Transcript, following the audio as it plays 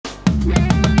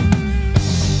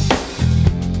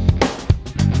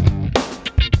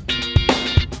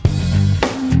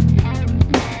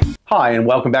Hi, and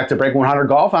welcome back to Break 100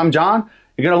 Golf. I'm John.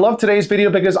 You're going to love today's video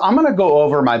because I'm going to go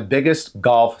over my biggest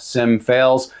golf sim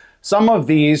fails. Some of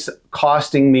these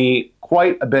costing me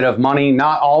quite a bit of money,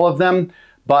 not all of them,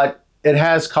 but it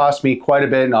has cost me quite a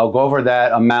bit, and I'll go over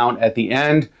that amount at the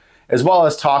end, as well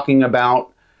as talking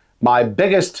about my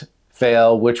biggest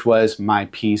fail, which was my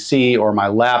PC or my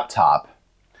laptop.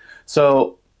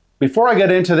 So before I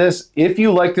get into this, if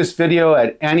you like this video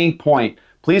at any point,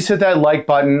 please hit that like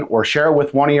button or share it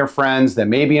with one of your friends that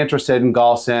may be interested in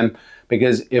golf sim,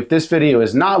 because if this video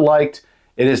is not liked,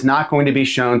 it is not going to be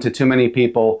shown to too many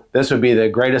people. This would be the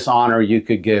greatest honor you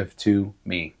could give to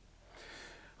me.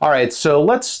 All right, so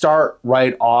let's start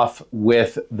right off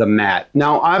with the mat.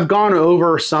 Now, I've gone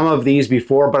over some of these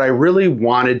before, but I really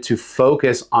wanted to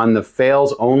focus on the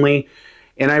fails only,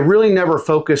 and I really never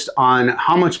focused on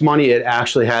how much money it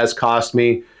actually has cost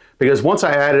me, because once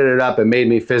I added it up, it made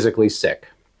me physically sick.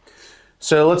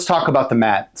 So let's talk about the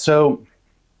mat. So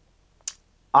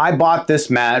I bought this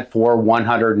mat for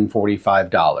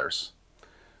 $145.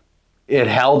 It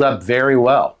held up very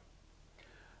well.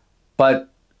 But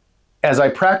as I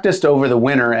practiced over the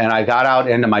winter and I got out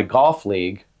into my golf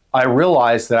league, I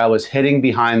realized that I was hitting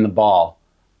behind the ball.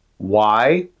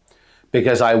 Why?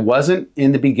 Because I wasn't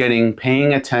in the beginning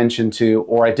paying attention to,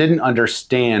 or I didn't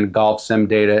understand golf sim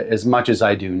data as much as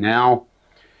I do now.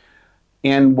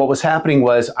 And what was happening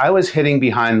was I was hitting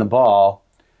behind the ball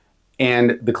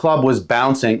and the club was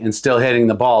bouncing and still hitting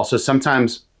the ball. So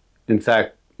sometimes, in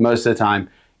fact, most of the time,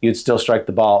 you'd still strike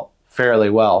the ball fairly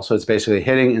well. So it's basically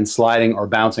hitting and sliding or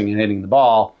bouncing and hitting the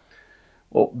ball.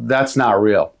 Well, that's not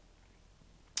real.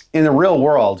 In the real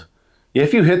world,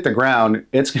 if you hit the ground,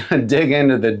 it's going to dig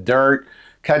into the dirt,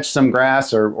 catch some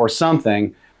grass or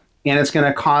something, and it's going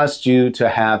to cause you to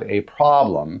have a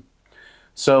problem.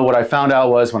 So what I found out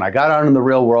was when I got out in the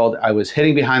real world, I was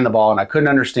hitting behind the ball and I couldn't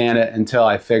understand it until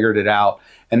I figured it out.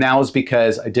 And that was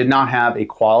because I did not have a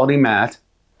quality mat,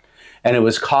 and it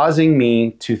was causing me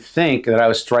to think that I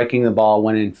was striking the ball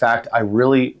when in fact I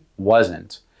really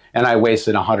wasn't. And I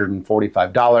wasted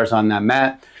 $145 on that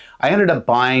mat. I ended up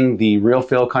buying the Real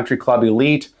Feel Country Club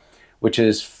Elite, which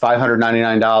is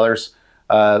 $599.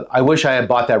 I wish I had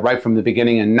bought that right from the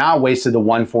beginning and not wasted the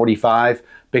 $145,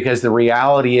 because the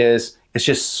reality is it's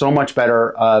just so much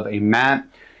better of a mat.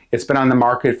 It's been on the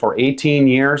market for 18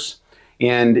 years,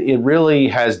 and it really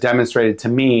has demonstrated to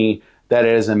me that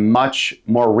it is a much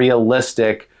more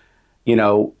realistic,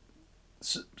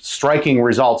 striking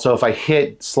result. So if I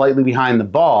hit slightly behind the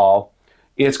ball,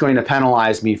 it's going to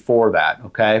penalize me for that,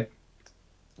 okay?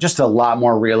 Just a lot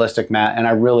more realistic mat, and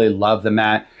I really love the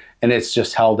mat, and it's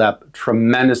just held up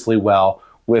tremendously well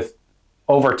with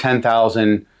over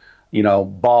 10,000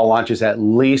 ball launches, at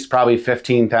least probably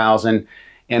 15,000.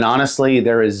 And honestly,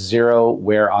 there is zero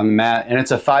wear on the mat, and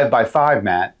it's a 5x5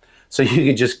 mat, so you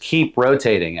could just keep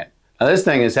rotating it. Now this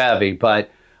thing is heavy, but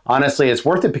honestly, it's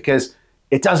worth it because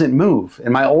it doesn't move.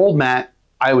 In my old mat,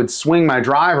 I would swing my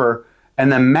driver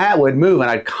and the mat would move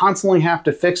and I'd constantly have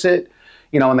to fix it.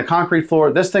 On the concrete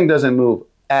floor, this thing doesn't move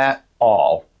at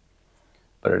all,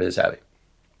 but it is heavy.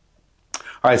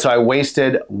 All right, so I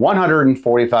wasted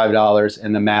 $145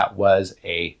 and the mat was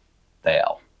a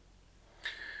fail.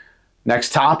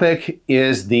 Next topic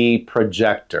is the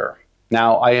projector.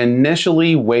 Now, I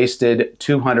initially wasted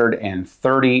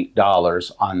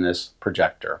 $230 on this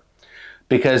projector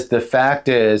because the fact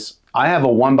is I have a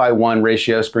 1:1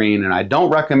 ratio screen, and I don't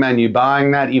recommend you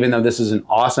buying that, even though this is an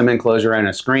awesome enclosure and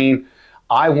a screen.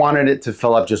 I wanted it to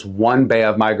fill up just one bay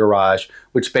of my garage,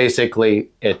 which basically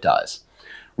it does,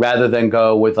 rather than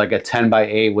go with like a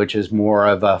 10:8, which is more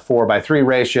of a 4:3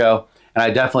 ratio. And I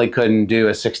definitely couldn't do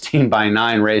a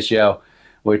 16:9 ratio,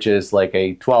 which is like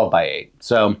a 12:8.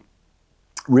 So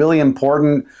really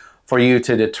important for you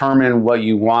to determine what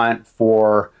you want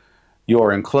for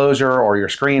your enclosure or your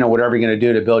screen or whatever you're going to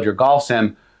do to build your golf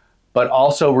sim, but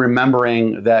also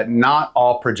remembering that not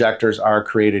all projectors are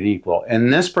created equal.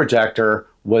 And this projector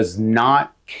was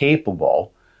not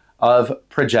capable of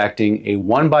projecting a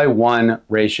 1:1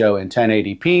 ratio in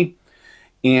 1080p,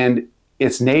 and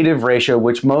its native ratio,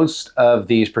 which most of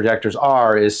these projectors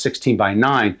are, is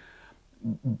 16:9.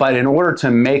 But in order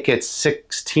to make it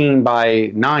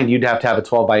 16:9, you'd have to have a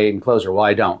 12:8 enclosure. Well,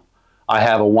 I don't. I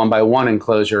have a 1:1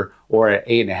 enclosure or an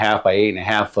 8.5 by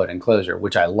 8.5 foot enclosure,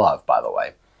 which I love, by the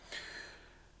way.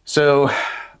 So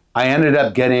I ended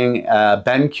up getting a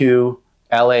BenQ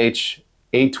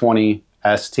LH820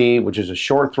 ST, which is a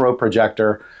short throw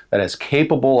projector that is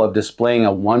capable of displaying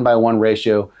a 1:1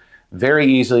 ratio very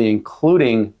easily,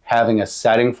 including having a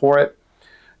setting for it.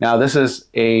 Now, this is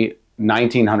a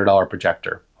 $1,900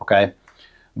 projector, okay?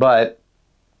 But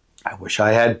I wish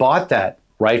I had bought that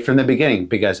right from the beginning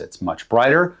because it's much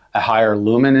brighter, a higher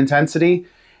lumen intensity,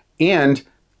 and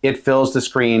it fills the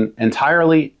screen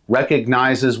entirely,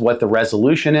 recognizes what the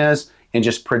resolution is, and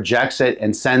just projects it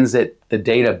and sends it the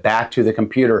data back to the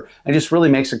computer and just really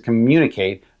makes it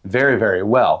communicate very, very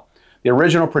well. The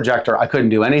original projector, I couldn't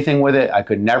do anything with it. I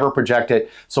could never project it.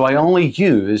 So I only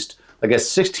used like a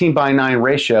 16:9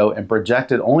 ratio and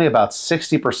projected only about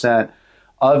 60%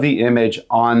 of the image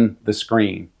on the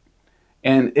screen.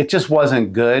 And it just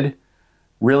wasn't good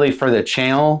really for the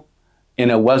channel,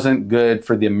 and it wasn't good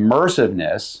for the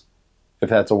immersiveness, if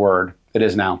that's a word, it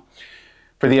is now,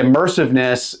 for the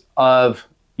immersiveness of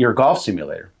your golf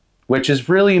simulator, which is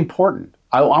really important.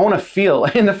 I want to feel,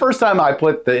 and the first time I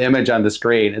put the image on the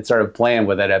screen and started playing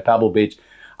with it at Pebble Beach,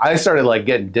 I started like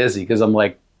getting dizzy because I'm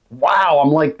like, wow,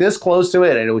 I'm like this close to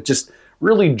it, and it just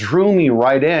really drew me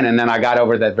right in, and then I got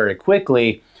over that very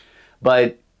quickly.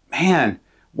 But man,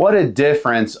 what a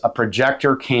difference a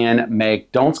projector can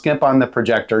make. Don't skimp on the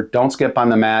projector, don't skimp on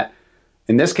the mat.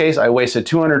 In this case, I wasted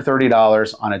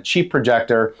 $230 on a cheap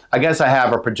projector. I guess I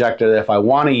have a projector that if I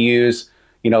want to use,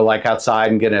 you know, like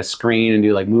outside and get a screen and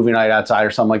do like movie night outside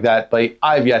or something like that, but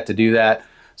I've yet to do that.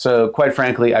 So quite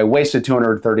frankly, I wasted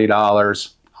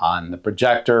 $230 on the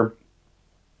projector.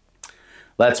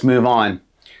 Let's move on.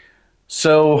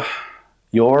 So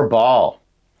your ball.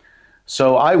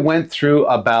 So I went through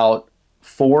about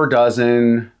 4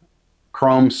 dozen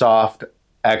Chrome Soft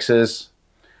X's,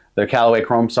 the Callaway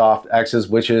Chrome Soft X's,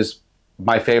 which is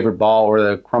my favorite ball, or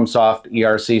the Chrome Soft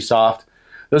ERC Soft.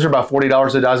 Those are about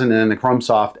 $40 a dozen, and then the Chrome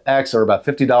Soft X are about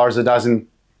 $50 a dozen.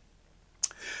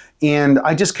 And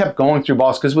I just kept going through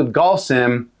balls because with Golf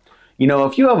Sim, you know,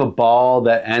 if you have a ball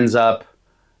that ends up,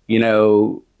 you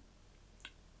know,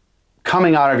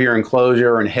 coming out of your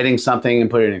enclosure and hitting something and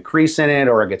putting a crease in it,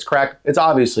 or it gets cracked, it's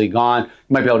obviously gone. You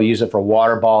might be able to use it for a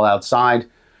water ball outside.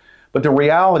 But the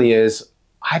reality is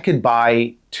I could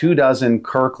buy 2 dozen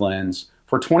Kirklands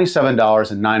for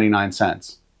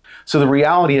 $27.99. So the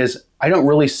reality is I don't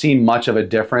really see much of a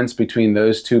difference between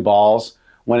those two balls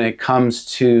when it comes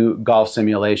to golf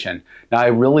simulation. Now, I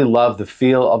really love the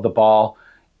feel of the ball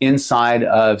inside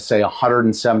of, say,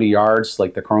 170 yards,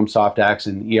 like the Chrome Soft X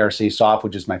and ERC Soft,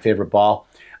 which is my favorite ball,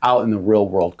 out in the real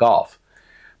world golf.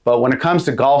 But when it comes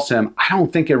to Golf Sim, I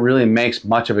don't think it really makes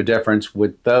much of a difference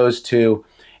with those two.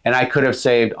 And I could have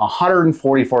saved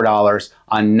 $144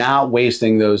 on not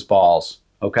wasting those balls,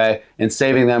 okay? And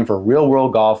saving them for real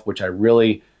world golf, which I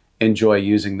really enjoy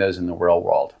using those in the real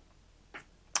world.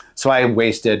 So I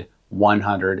wasted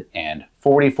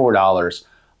 $144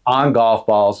 on golf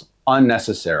balls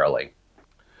unnecessarily.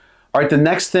 All right, the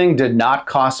next thing did not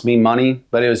cost me money,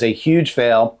 but it was a huge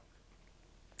fail.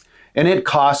 And it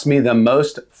cost me the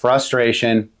most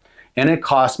frustration, and it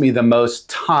cost me the most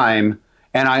time,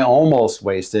 and I almost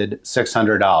wasted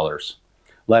 $600.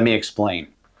 Let me explain.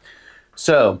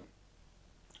 So,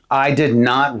 I did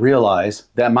not realize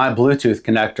that my Bluetooth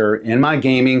connector in my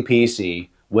gaming PC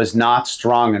was not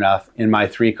strong enough in my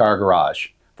 3-car garage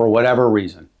for whatever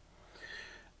reason.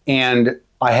 And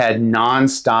I had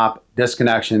non-stop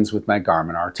disconnections with my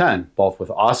Garmin R10, both with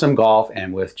Awesome Golf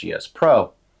and with GS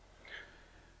Pro.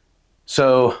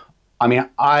 So, I mean,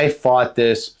 I fought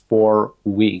this for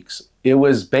weeks. It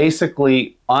was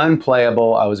basically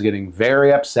unplayable. I was getting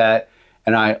very upset,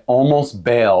 and I almost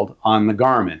bailed on the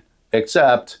Garmin,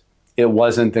 except it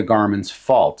wasn't the Garmin's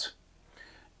fault.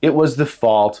 It was the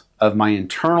fault of my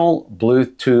internal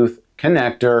Bluetooth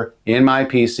connector in my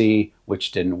PC,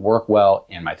 which didn't work well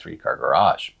in my 3-car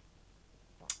garage.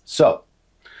 So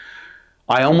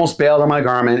I almost bailed on my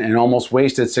Garmin and almost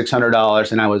wasted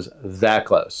 $600, and I was that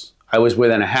close. I was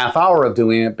within a half hour of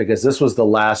doing it because this was the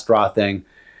last straw thing.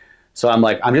 So I'm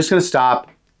like, I'm just gonna stop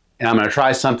and I'm gonna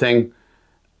try something.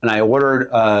 And I ordered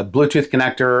a Bluetooth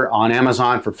connector on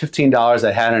Amazon for $15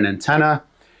 that had an antenna,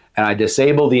 and I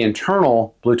disabled the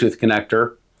internal Bluetooth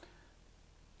connector,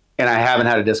 and I haven't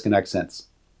had a disconnect since.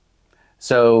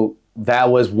 So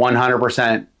that was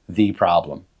 100% the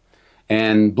problem.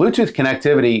 And Bluetooth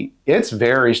connectivity, it's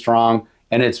very strong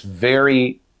and it's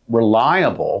very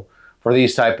reliable for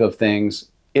these type of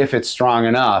things if it's strong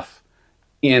enough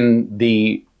in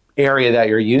the area that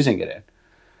you're using it in.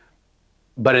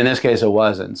 But in this case, it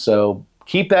wasn't. So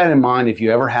keep that in mind if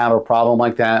you ever have a problem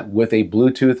like that with a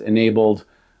Bluetooth enabled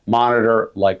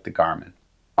monitor like the Garmin.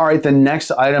 All right, the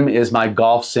next item is my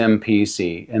Golf Sim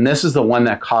PC. And this is the one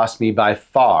that cost me by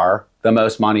far the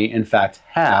most money. In fact,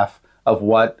 half of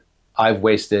what I've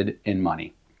wasted in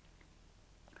money.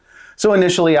 So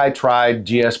initially I tried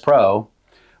GS Pro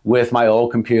with my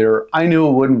old computer. I knew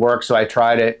it wouldn't work, so I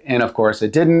tried it, and of course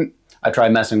it didn't. I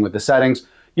tried messing with the settings.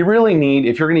 You really need,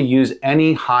 if you're going to use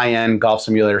any high-end golf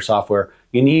simulator software,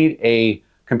 you need a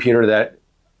computer that,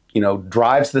 you know,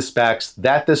 drives the specs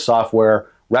that this software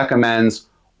recommends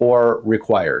or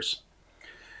requires.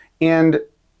 And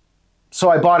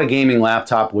so I bought a gaming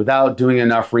laptop without doing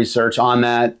enough research on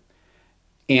that.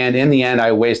 And in the end,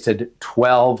 I wasted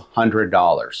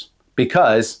 $1,200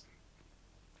 because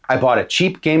I bought a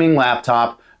cheap gaming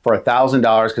laptop for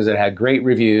 $1,000 because it had great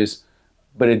reviews,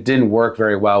 but it didn't work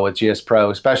very well with GS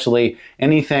Pro, especially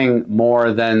anything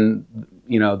more than,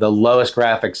 you know, the lowest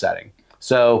graphic setting.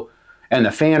 So, and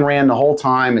the fan ran the whole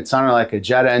time. It sounded like a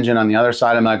jet engine on the other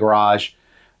side of my garage,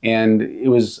 and it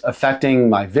was affecting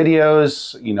my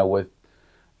videos, you know, with,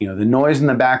 you know, the noise in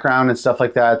the background and stuff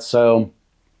like that. So,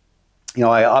 you know,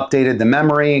 I updated the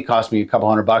memory. It cost me a couple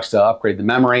 $100 to upgrade the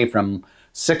memory from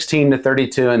 16 to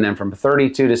 32 and then from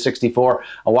 32 to 64.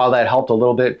 And while that helped a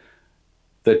little bit,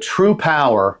 the true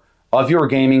power of your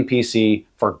gaming PC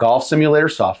for golf simulator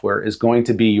software is going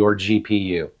to be your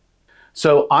GPU.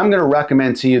 So I'm going to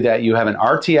recommend to you that you have an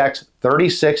RTX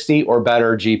 3060 or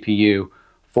better GPU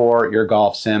for your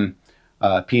golf sim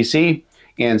PC,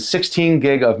 and 16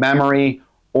 gig of memory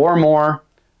or more.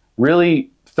 Really,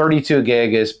 32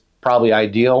 gig is probably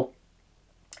ideal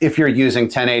if you're using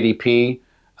 1080p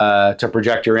to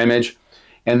project your image,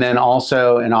 and then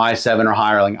also an i7 or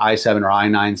higher, like i7 or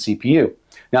i9 CPU.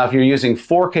 Now, if you're using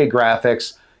 4K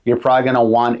graphics, you're probably going to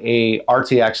want a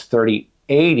RTX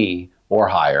 3080 or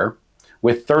higher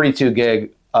with 32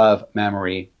 gig of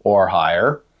memory or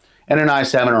higher, and an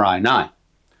i7 or i9.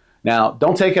 Now,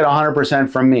 don't take it 100%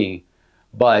 from me,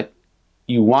 but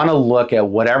you want to look at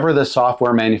whatever the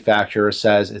software manufacturer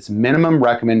says its minimum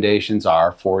recommendations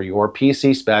are for your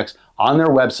PC specs on their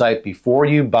website before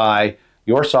you buy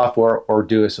your software or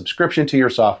do a subscription to your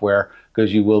software,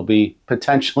 because you will be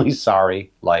potentially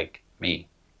sorry like me.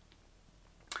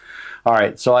 All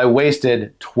right, so I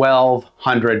wasted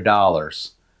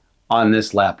 $1,200 on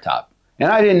this laptop,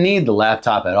 and I didn't need the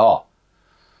laptop at all.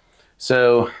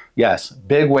 So yes,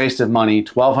 big waste of money,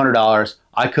 $1,200.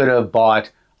 I could have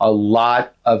bought a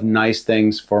lot of nice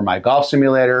things for my golf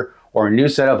simulator or a new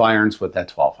set of irons with that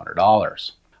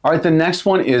 $1,200. All right, the next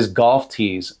one is golf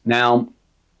tees. Now,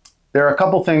 there are a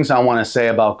couple things I want to say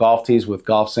about golf tees with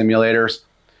golf simulators.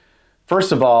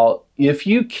 First of all, if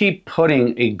you keep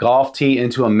putting a golf tee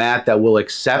into a mat that will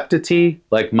accept a tee,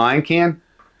 like mine can,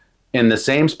 in the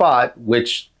same spot,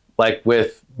 which, like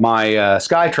with my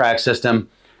SkyTrack system,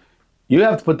 you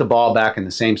have to put the ball back in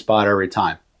the same spot every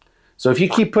time. So if you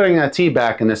keep putting that tee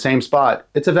back in the same spot,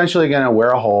 it's eventually going to wear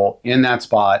a hole in that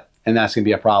spot, and that's going to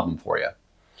be a problem for you.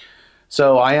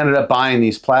 So I ended up buying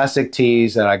these plastic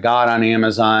tees that I got on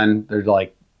Amazon. They're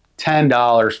like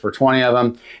 $10 for 20 of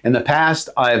them. In the past,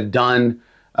 I've done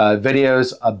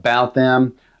videos about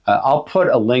them. I'll put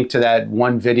a link to that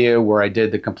one video where I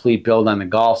did the complete build on the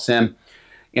golf sim.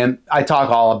 And I talk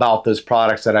all about those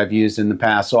products that I've used in the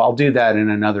past. So I'll do that in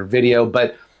another video.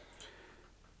 But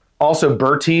also,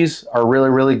 burr tees are really,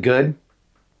 really good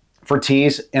for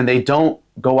tees, and they don't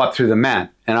go up through the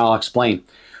mat. And I'll explain.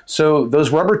 So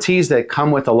those rubber tees that come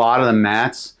with a lot of the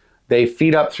mats, they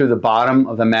feed up through the bottom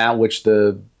of the mat, which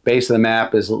the base of the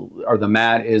mat is, or the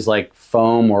mat is like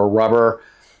foam or rubber.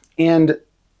 And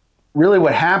really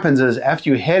what happens is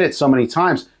after you hit it so many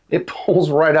times, it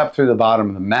pulls right up through the bottom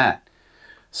of the mat.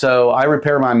 So I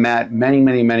repaired my mat many,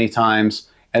 many, many times,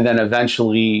 and then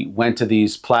eventually went to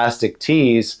these plastic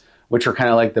tees, which are kind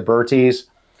of like the burr tees.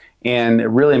 And it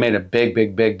really made a big,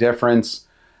 big, big difference.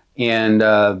 And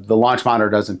the launch monitor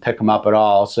doesn't pick them up at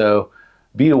all. So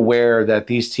be aware that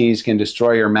these tees can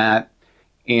destroy your mat,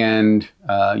 and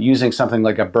using something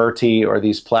like a burr tee or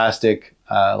these plastic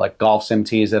like golf sim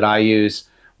tees that I use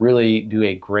really do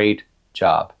a great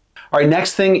job. All right,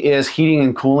 next thing is heating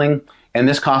and cooling, and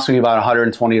this cost me about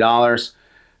 $120.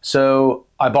 So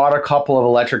I bought a couple of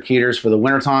electric heaters for the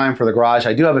wintertime for the garage.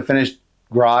 I do have a finished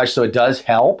garage, so it does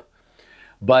help,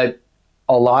 but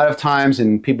a lot of times,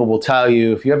 and people will tell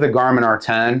you, if you have the Garmin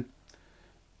R10,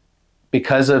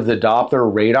 because of the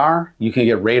Doppler radar, you can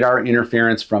get radar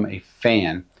interference from a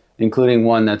fan, including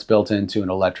one that's built into an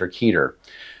electric heater.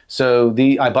 So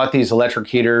I bought these electric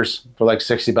heaters for like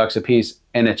 60 bucks a piece,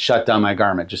 and it shut down my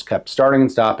Garmin. It just kept starting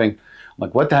and stopping. I'm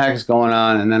like, what the heck is going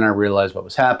on? And then I realized what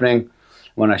was happening.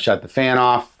 When I shut the fan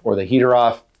off or the heater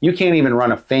off, you can't even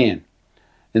run a fan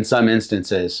in some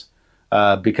instances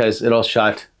because it'll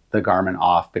shut the Garmin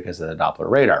off because of the Doppler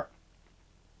radar.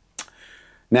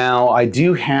 Now, I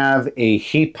do have a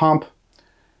heat pump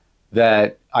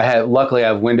that luckily I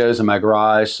have windows in my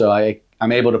garage, so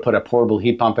I'm able to put a portable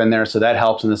heat pump in there, so that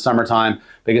helps in the summertime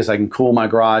because I can cool my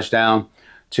garage down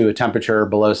to a temperature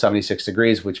below 76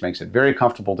 degrees, which makes it very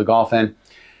comfortable to golf in.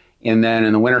 And then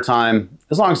in the wintertime,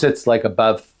 as long as it's like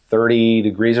above 30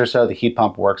 degrees or so, the heat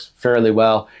pump works fairly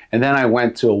well. And then I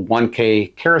went to a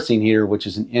 1K kerosene heater, which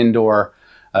is an indoor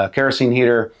kerosene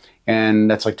heater, and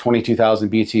that's like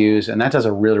 22,000 BTUs, and that does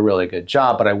a really, really good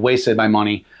job, but I wasted my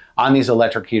money on these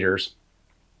electric heaters.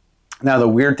 Now the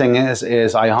weird thing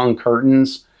is I hung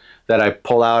curtains that I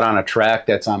pull out on a track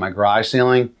that's on my garage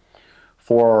ceiling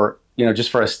for, you know, just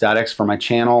for aesthetics for my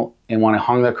channel, and when I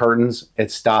hung the curtains,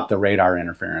 it stopped the radar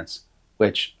interference,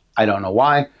 which I don't know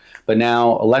why, but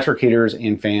now electric heaters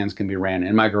and fans can be ran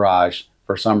in my garage.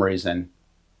 For some reason,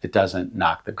 it doesn't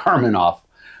knock the Garmin off.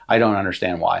 I don't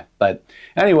understand why, but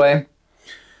anyway,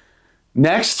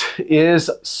 next is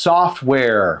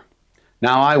software.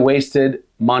 Now I wasted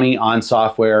money on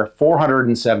software,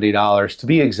 $470 to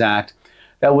be exact.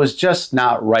 That was just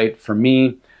not right for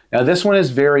me. Now this one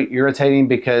is very irritating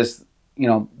because, you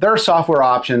know, there are software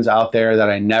options out there that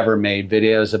I never made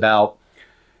videos about,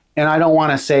 and I don't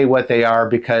want to say what they are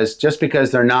because just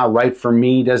because they're not right for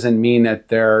me doesn't mean that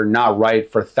they're not right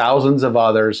for thousands of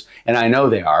others, and I know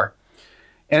they are.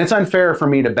 And it's unfair for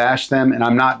me to bash them, and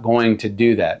I'm not going to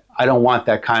do that. I don't want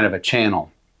that kind of a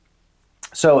channel.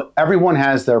 So everyone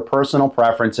has their personal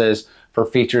preferences for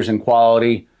features and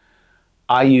quality.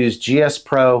 I use GS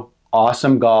Pro,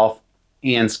 Awesome Golf,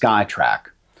 and SkyTrack.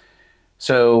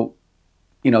 So,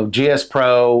 you know, GS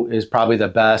Pro is probably the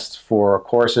best for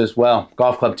courses. Well,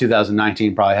 Golf Club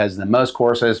 2019 probably has the most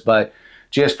courses, but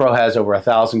GS Pro has over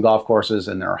 1,000 golf courses,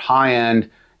 and they're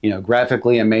high-end, you know,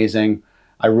 graphically amazing.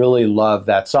 I really love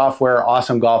that software.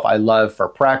 Awesome Golf I love for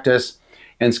practice,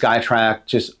 and SkyTrack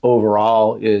just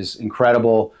overall is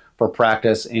incredible for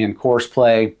practice and course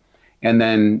play. And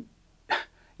then,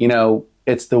 you know,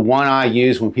 it's the one I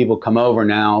use when people come over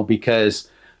now because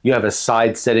you have a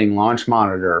side-sitting launch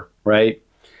monitor, right?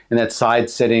 And that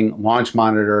side-sitting launch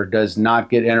monitor does not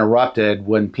get interrupted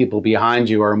when people behind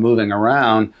you are moving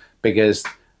around, because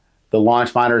the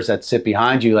launch monitors that sit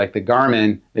behind you, like the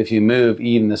Garmin, if you move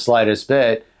even the slightest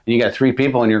bit, and you got 3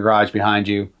 people in your garage behind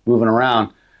you moving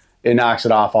around, it knocks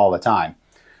it off all the time.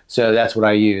 So that's what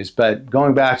I use. But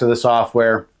going back to the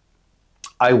software,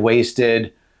 I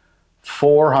wasted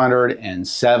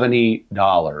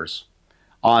 $470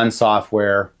 on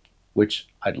software, which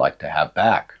I'd like to have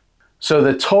back. So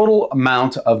the total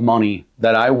amount of money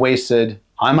that I wasted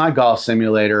on my golf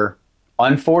simulator,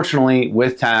 unfortunately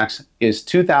with tax, is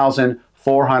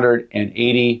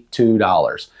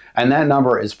 $2,482. And that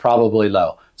number is probably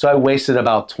low. So I wasted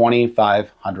about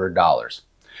 $2,500.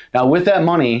 Now with that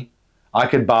money, I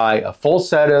could buy a full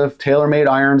set of TaylorMade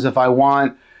irons if I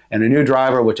want, and a new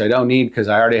driver, which I don't need because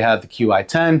I already have the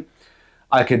QI10.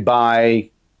 I could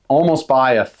almost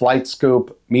buy a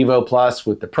FlightScope Mevo Plus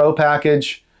with the Pro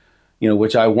package, you know,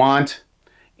 which I want.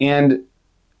 And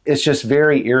it's just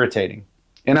very irritating.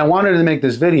 And I wanted to make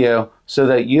this video so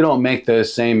that you don't make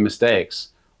those same mistakes.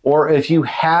 Or if you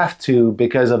have to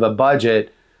because of a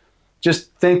budget,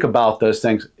 just think about those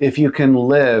things. If you can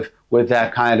live with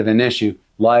that kind of an issue,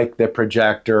 like the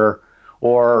projector,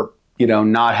 or, you know,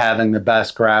 not having the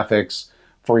best graphics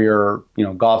for your, you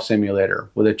know, golf simulator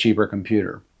with a cheaper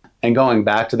computer. And going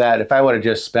back to that, if I would have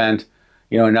just spent,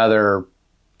 you know, another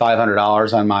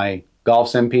 $500 on my golf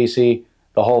sim PC,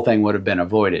 the whole thing would have been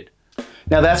avoided.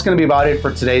 Now that's going to be about it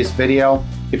for today's video.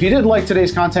 If you did like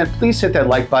today's content, please hit that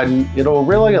like button. It'll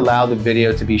really allow the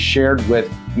video to be shared with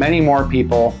many more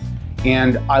people,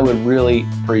 and I would really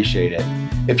appreciate it.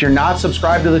 If you're not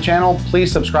subscribed to the channel,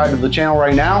 please subscribe to the channel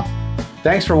right now.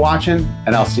 Thanks for watching,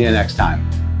 and I'll see you next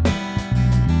time.